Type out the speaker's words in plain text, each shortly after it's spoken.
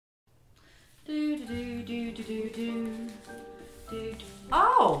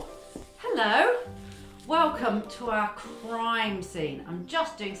Oh, hello. Welcome to our crime scene. I'm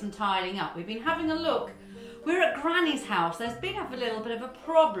just doing some tidying up. We've been having a look. We're at Granny's house. There's been a little bit of a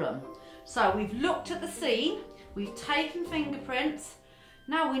problem. So we've looked at the scene. We've taken fingerprints.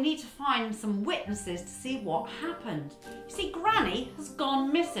 Now we need to find some witnesses to see what happened. You see, Granny has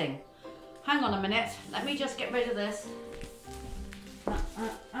gone missing. Hang on a minute. Let me just get rid of this.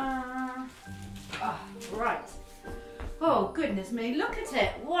 Right. Oh, goodness me. Look at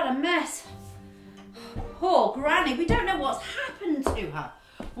it. What a mess. Poor Granny. We don't know what's happened to her.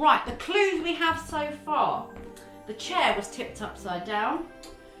 Right, the clues we have so far. The chair was tipped upside down.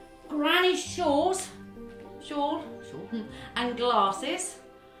 Granny's shawl, and glasses.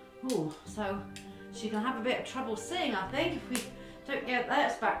 Oh, so she's going to have a bit of trouble seeing, I think, if we don't get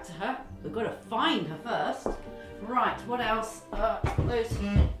those back to her. We've got to find her first. Right, what else?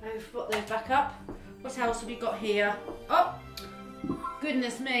 Put those back up. What else have we got here? Oh,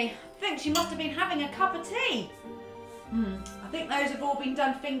 goodness me. I think she must have been having a cup of tea. I think those have all been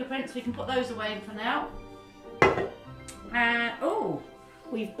done fingerprints. We can put those away for now. Oh,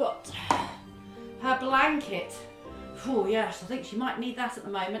 we've got her blanket. Oh, yes, I think she might need that at the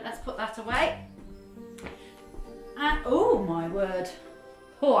moment. Let's put that away. And, oh, my word.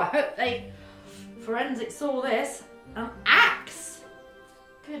 Oh, I hope forensics saw this. An axe.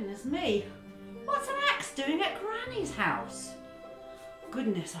 Goodness me. What's an axe doing at Granny's house?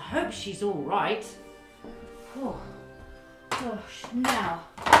 Goodness, I hope she's all right. Oh, gosh. Now,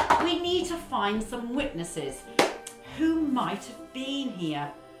 we need to find some witnesses. Who might have been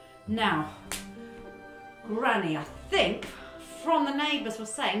here? Now, Granny, I think, from the neighbours were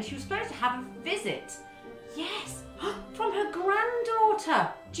saying she was supposed to have a visit. Yes, from her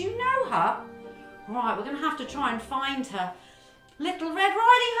granddaughter. Do you know her? Right, we're going to have to try and find her. Little Red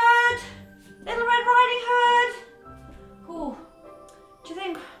Riding Hood! Little Red Riding Hood! Oh, do you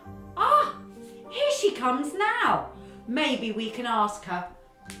think... Ah, here she comes now. Maybe we can ask her.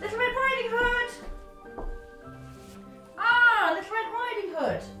 Little Red Riding Hood! Ah, Little Red Riding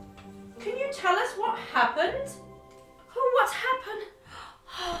Hood. Can you tell us what happened? Oh, what's happened?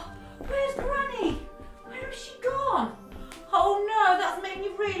 Oh, where's Granny? Where has she gone? Oh no, that's made me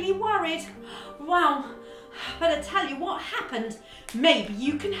really worried. Wow, better tell you what happened. Maybe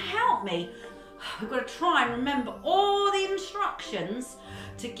you can help me. We've got to try and remember all the instructions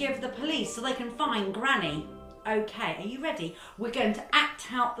to give the police so they can find Granny. Okay, are you ready? We're going to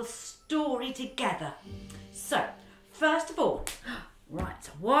act out the story together. So, first of all, right,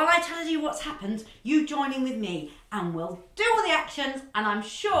 while I tell you what's happened, you join in with me and we'll do all the actions, and I'm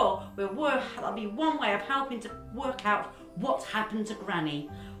sure that'll be one way of helping to work out what happened to Granny.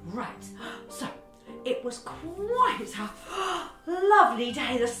 Right, so it was quite a lovely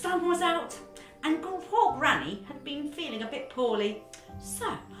day. The sun was out and poor Granny had been feeling a bit poorly.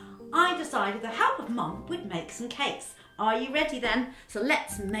 So I decided the help of Mum would make some cakes. Are you ready then? So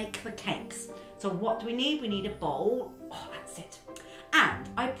let's make the cakes. So what do we need? We need a bowl. Oh, that's it. And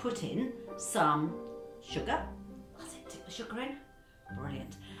I put in some sugar. That's it, dip the sugar in.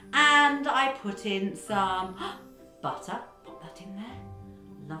 Brilliant. And I put in some butter. Pop that in there.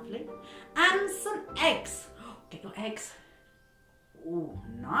 Lovely. And some eggs. Get your eggs. Oh,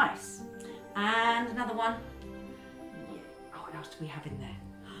 nice. And another one. Yeah. Oh, what else do we have in there?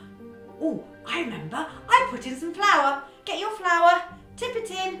 Oh, I remember. I put in some flour. Get your flour. Tip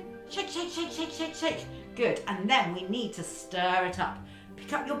it in. Shake, shake, shake, shake, shake, shake. Good. And then we need to stir it up.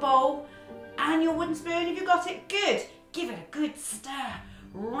 Pick up your bowl and your wooden spoon if you've got it. Good. Give it a good stir.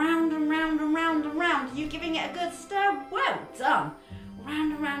 Round and round and round and round. Are you giving it a good stir? Well done.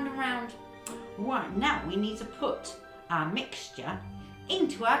 Round and round and round. Right, now we need to put our mixture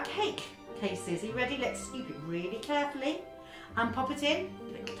into our cake cases. Are you ready? Let's scoop it really carefully and pop it in.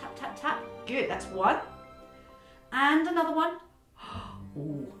 Little tap, tap, tap. Good, that's one. And another one.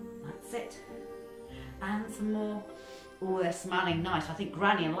 Oh, that's it. And some more. Oh, they're smelling nice. I think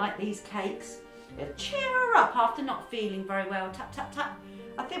Granny will like these cakes. It'll cheer her up after not feeling very well. Tap, tap, tap.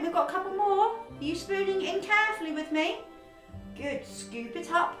 I think we've got a couple more. Are you spooning it in carefully with me? Good. Scoop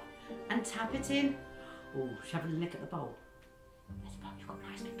it up and tap it in. Oh, should have a lick at the bowl. Yes, Bob, you've got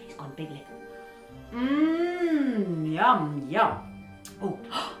a nice big piece. Got a big lick. Mmm, yum, yum. Oh,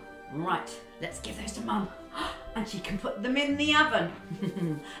 right. Let's give those to Mum. And she can put them in the oven.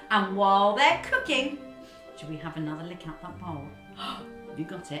 And while they're cooking, should we have another lick out that bowl? Have you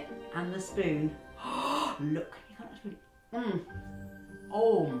got it? And the spoon. Look, you got the spoon.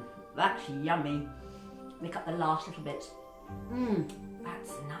 Oh, that's yummy. Lick up the last little bit.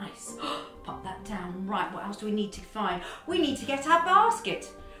 That's nice. Pop that down. Right, what else do we need to find? We need to get our basket.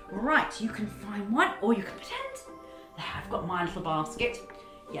 Right, you can find one or you can pretend. There, I've got my little basket.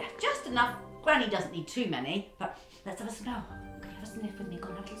 Yeah, just enough. Granny doesn't need too many, but let's have a smell. Can you have a sniff with me? Go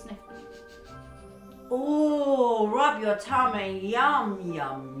on, have a little sniff. Oh, rub your tummy. Yum,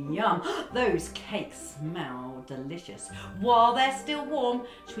 yum, yum. Those cakes smell delicious. While they're still warm,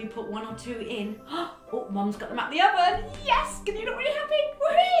 should we put 1 or 2 in? Oh, Mum's got them out the oven. Yes, can you look really happy?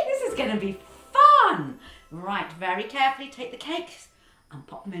 Whee! This is going to be fun. Right, very carefully take the cakes and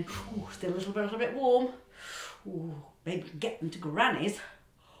pop them in. Ooh, still a little bit warm. Ooh, maybe we can get them to Granny's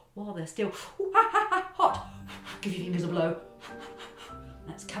while they're still hot. Give your fingers a blow.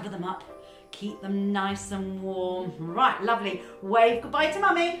 Let's cover them up. Keep them nice and warm. Right, lovely. Wave goodbye to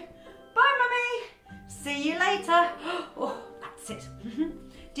Mummy. Bye, Mummy. See you later. Oh, that's it.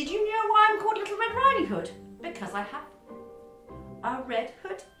 Did you know why I'm called Little Red Riding Hood? Because I have a red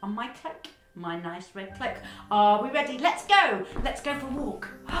hood on my cloak. My nice red cloak. Are we ready? Let's go. Let's go for a walk.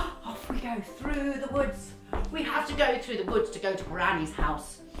 Off we go through the woods. We have to go through the woods to go to Granny's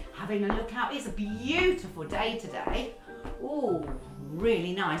house. Having a look out. It's a beautiful day today. Oh,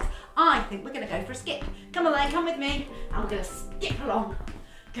 really nice. I think we're going to go for a skip. Come on then, come with me. I'm going to skip along.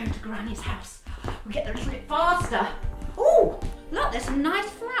 Go to Granny's house. We'll get there a little bit faster. Oh, look, there's some nice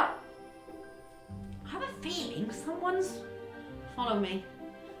flower. I have a feeling someone's... Follow me.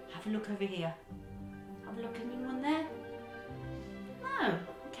 Have a look over here. Have a look, anyone there? No.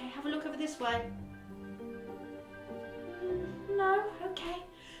 Okay, have a look over this way. No, okay.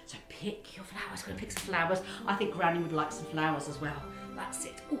 So pick your flowers. We're going to pick some flowers. I think Granny would like some flowers as well. That's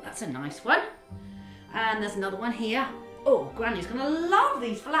it. Oh, that's a nice one. And there's another one here. Oh, Granny's going to love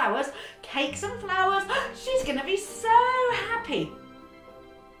these flowers. Cakes and flowers. She's going to be so happy.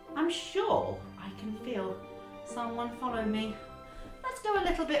 I'm sure I can feel someone follow me. Let's go a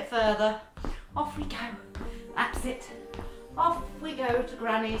little bit further. Off we go. That's it. Off we go to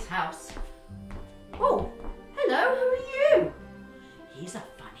Granny's house. Oh, hello, who are you? He's a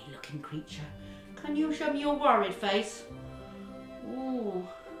funny looking creature. Can you show me your worried face? Oh,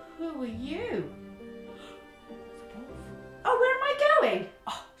 who are you? Oh, where am I going?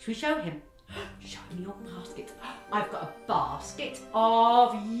 Oh, should we show him? Show him your basket. I've got a basket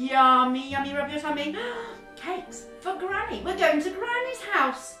of yummy, rub your tummy cakes for Granny. We're going to Granny's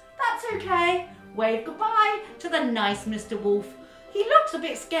house. That's okay. Wave goodbye to the nice Mr. Wolf. He looks a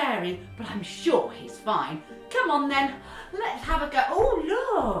bit scary, but I'm sure he's fine. Come on then, let's have a go. Oh,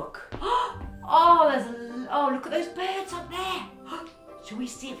 look. Oh, look at those birds up there. Shall we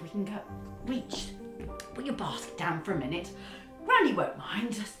see if we can reach? Put your basket down for a minute. Granny won't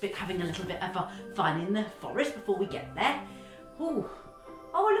mind just having a little bit of fun in the forest before we get there. Oh,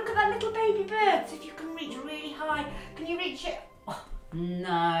 look at that little baby bird. See if you can reach really high. Can you reach it? Oh,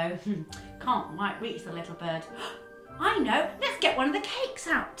 no, can't quite reach the little bird. I know, let's get one of the cakes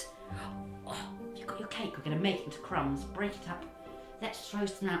out. Oh, you've got your cake. We're going to make it into crumbs. Break it up. Let's throw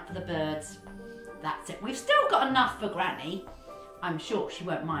some out for the birds. That's it. We've still got enough for Granny. I'm sure she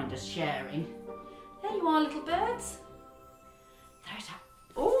won't mind us sharing. There you are, little birds. Throw it up.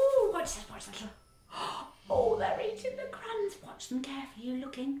 Oh, watch this. Oh, they're eating the crumbs. Watch them carefully. You're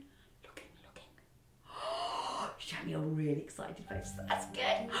looking. Show me a really excited face. That's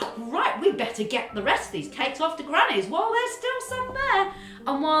good. Right, we better get the rest of these cakes off to Granny's while there's still some there.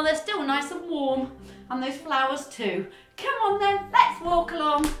 And while they're still nice and warm. And those flowers too. Come on then, let's walk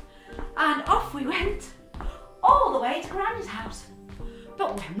along. And off we went. All the way to Granny's house.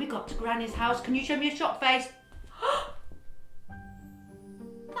 But when we got to Granny's house, can you show me a shocked face?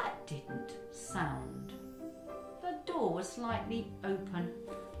 That didn't sound. The door was slightly open.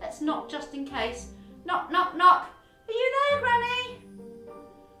 Let's knock just in case. Knock, knock, knock. Are you there, Granny?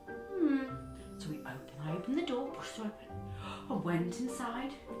 So I opened the door, pushed it open, and went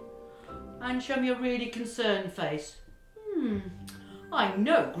inside. And show me a really concerned face. I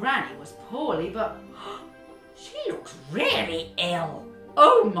know Granny was poorly, but she looks really ill.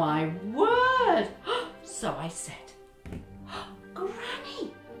 Oh my word. So I said,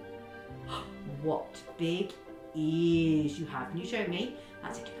 Granny, what big ears you have. Can you show me?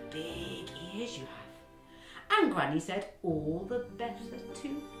 That's it, big ears you have. And Granny said, all the better to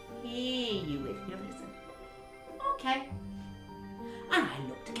hear you with. You listen. Okay. And I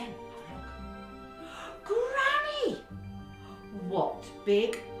looked again. Granny, what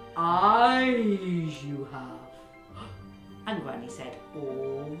big eyes you have. And Granny said,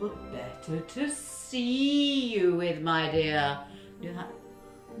 all the better to see you with, my dear. Do that.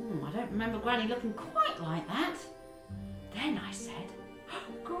 I don't remember Granny looking quite like that. Then I said,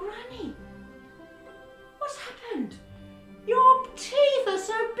 Granny, what's happened? Your teeth are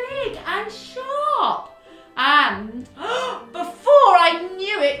so big and sharp. And before I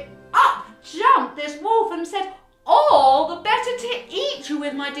knew it,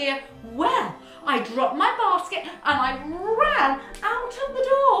 idea. Well, I dropped my basket and I ran out of the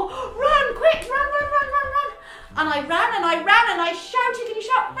door. Run, quick, run, run, run, run, run. And I ran and I ran and I shouted, can you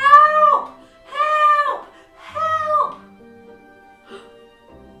shout, help, help, help.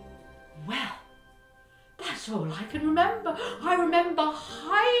 Well, that's all I can remember. I remember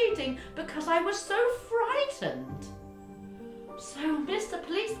hiding because I was so frightened. So, Mr.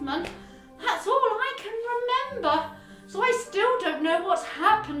 Policeman, that's all I can remember. So I still don't know what's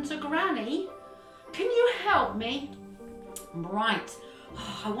happened to Granny. Can you help me? Right.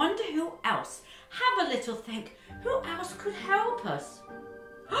 Oh, I wonder who else. Have a little think. Who else could help us?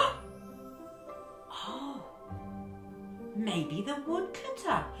 Oh, maybe the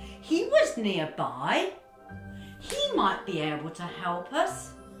woodcutter. He was nearby. He might be able to help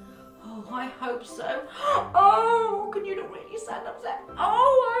us. Oh, I hope so. Oh, can you not really sound upset?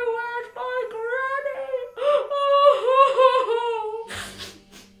 Oh, where's my Granny?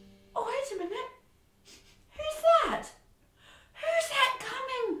 Oh, wait a minute. Who's that? Who's that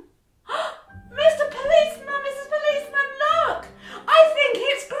coming? Mr. Policeman, Mrs. Policeman, look! I think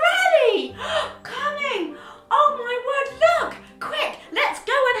it's Granny! Coming! Oh my word, look! Quick, let's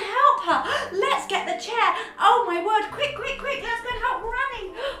go and help her! Let's get the chair! Oh my word, quick, quick, quick, let's go and help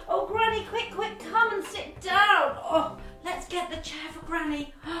Granny! Oh Granny, quick, quick, come and sit down! Oh, let's get the chair for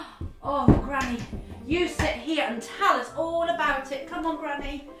Granny! Oh Granny, you sit here and tell us all about it. Come on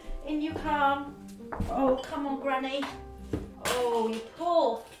Granny, in you come. Oh, come on Granny. Oh, you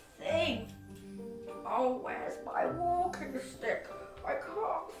poor thing. Oh, where's my walking stick? I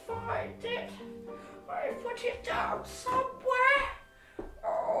can't find it. I put it down somewhere.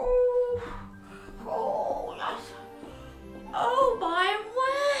 Oh, oh, yes. Oh my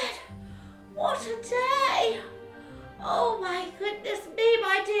word. What a day. Oh my goodness me,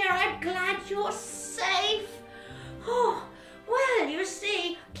 my dear. I'm glad you're safe. Oh, well, you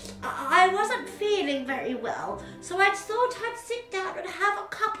see, I wasn't feeling very well, so I thought I'd sit down and have a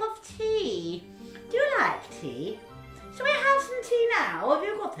cup of tea. Do you like tea? Shall we have some tea now? Have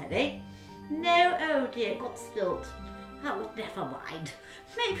you got any? No, oh dear, got spilt. Oh, never mind.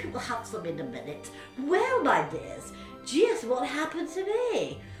 Maybe we'll have some in a minute. Well, my dears, just what happened to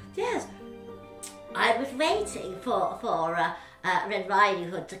me. Yes, I was waiting for Red Riding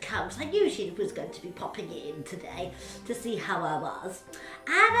Hood to come, so I knew she was going to be popping in today to see how I was.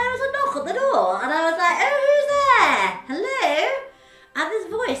 And there was a knock on the door, and I was like, oh, who's there? Hello? And this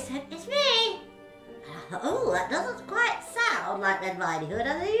voice said, it's me. And I thought, oh, that doesn't quite sound like Red Riding Hood,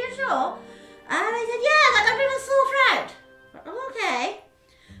 are you sure? And I said, yes, I got a bit of a sore throat. Okay.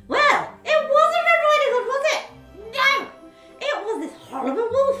 Well, it wasn't Red Riding Hood, was it? No, it was this horrible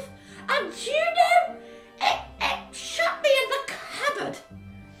wolf. And do you know, it shut me in the cupboard.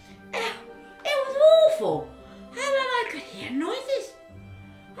 It was awful. And then I could hear noises.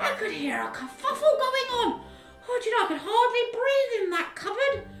 I could hear a kerfuffle going on. Oh, do you know, I could hardly breathe in that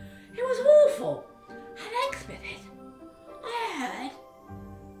cupboard. It was awful. And next minute, I heard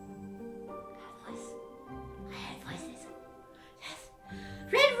a voice. I heard voices. Yes.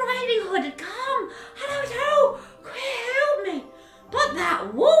 Red Riding Hood had come. And I was, oh, quick, help me. But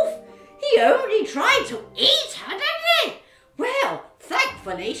that wolf, he only tried to eat her, didn't he? Well,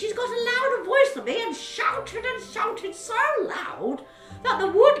 thankfully, she's got a louder voice than me and shouted so loud that the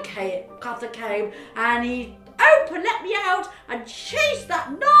woodcutter came and he let me out and chased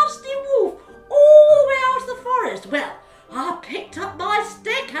that nasty wolf all the way out of the forest. Well, I picked up my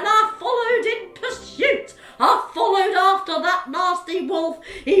stick and I followed in pursuit. I followed after that nasty wolf.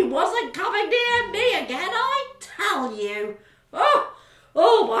 He wasn't coming near me again, I tell you.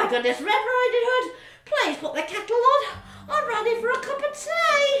 Oh my goodness, Red Riding Hood, please put the kettle on. I'm ready for a cup of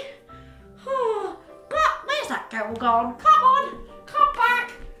tea. Oh, but where's that girl gone? Come on, come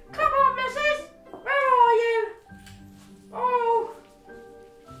back. Come on, missus. Where are you? Oh.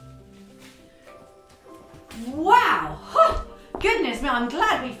 Wow. Oh, goodness me, I'm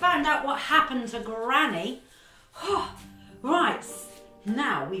glad we found out what happened to Granny. Oh, right,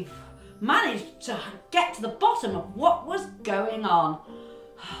 now we've managed to get to the bottom of what was going on.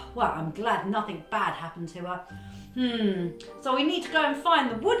 Well, I'm glad nothing bad happened to her. So we need to go and find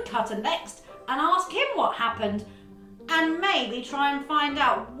the woodcutter next and ask him what happened. And maybe try and find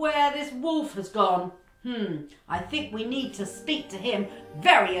out where this wolf has gone. I think we need to speak to him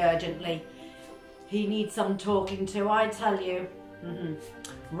very urgently. He needs some talking to, I tell you.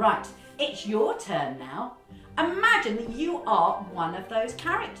 Right, it's your turn now. Imagine that you are one of those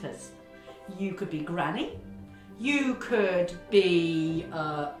characters. You could be Granny. You could be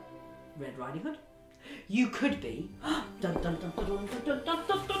Red Riding Hood. You could be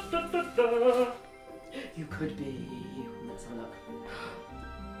you could be, let's have a look.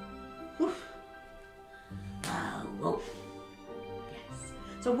 Oof. Oh, wolf. Yes.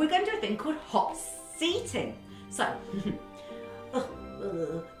 So we're going to do a thing called hot seating. So,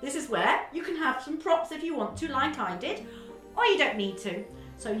 this is where you can have some props if you want to, like I did, or you don't need to.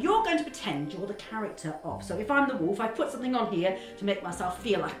 So you're going to pretend you're the character of. So if I'm the wolf, I put something on here to make myself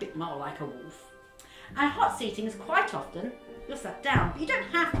feel like a bit more like a wolf. And hot seating is quite often you're sat down, but you don't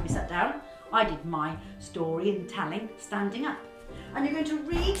have to be sat down. I did my story in telling standing up. And you're going to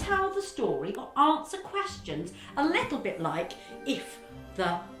retell the story or answer questions a little bit like if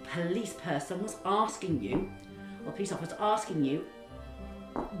the police person was asking you, or police officer asking you,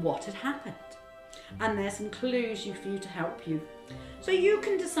 what had happened. And there's some clues for you to help you. So you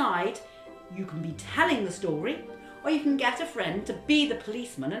can decide, you can be telling the story, or you can get a friend to be the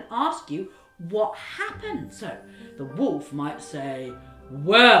policeman and ask you what happened. So the wolf might say,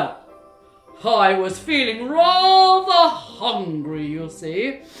 well, I was feeling rather hungry, you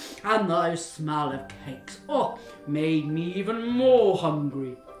see, and the smell of cakes, made me even more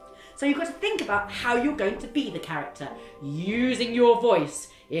hungry. So you've got to think about how you're going to be the character, using your voice.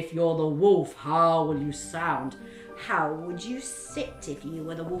 If you're the wolf, how will you sound? How would you sit if you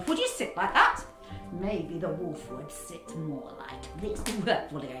were the wolf? Would you sit like that? Maybe the wolf would sit more like this.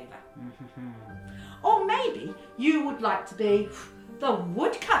 Falling over. Or maybe you would like to be the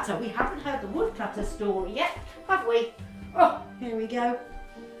woodcutter. We haven't heard the woodcutter story yet, have we? Oh, here we go.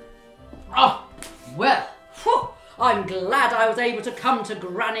 Oh, well, I'm glad I was able to come to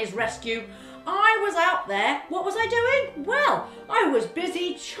Granny's rescue. I was out there. What was I doing? Well, I was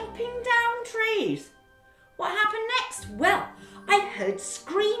busy chopping down trees. What happened next? Well, I heard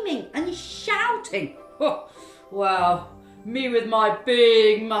screaming and shouting. Well, me with my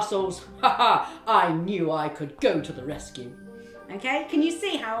big muscles. I knew I could go to the rescue. Okay, can you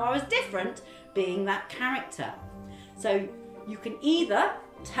see how I was different being that character? So you can either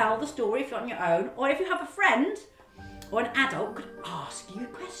tell the story if you're on your own, or if you have a friend or an adult could ask you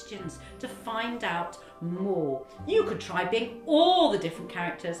questions to find out more. You could try being all the different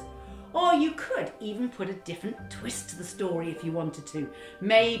characters, or you could even put a different twist to the story if you wanted to.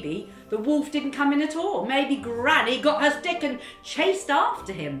 Maybe the wolf didn't come in at all. Maybe Granny got her stick and chased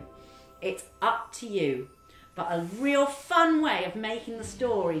after him. It's up to you. But a real fun way of making the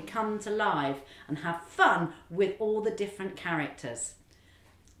story come to life and have fun with all the different characters.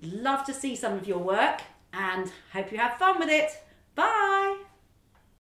 Love to see some of your work and hope you have fun with it. Bye!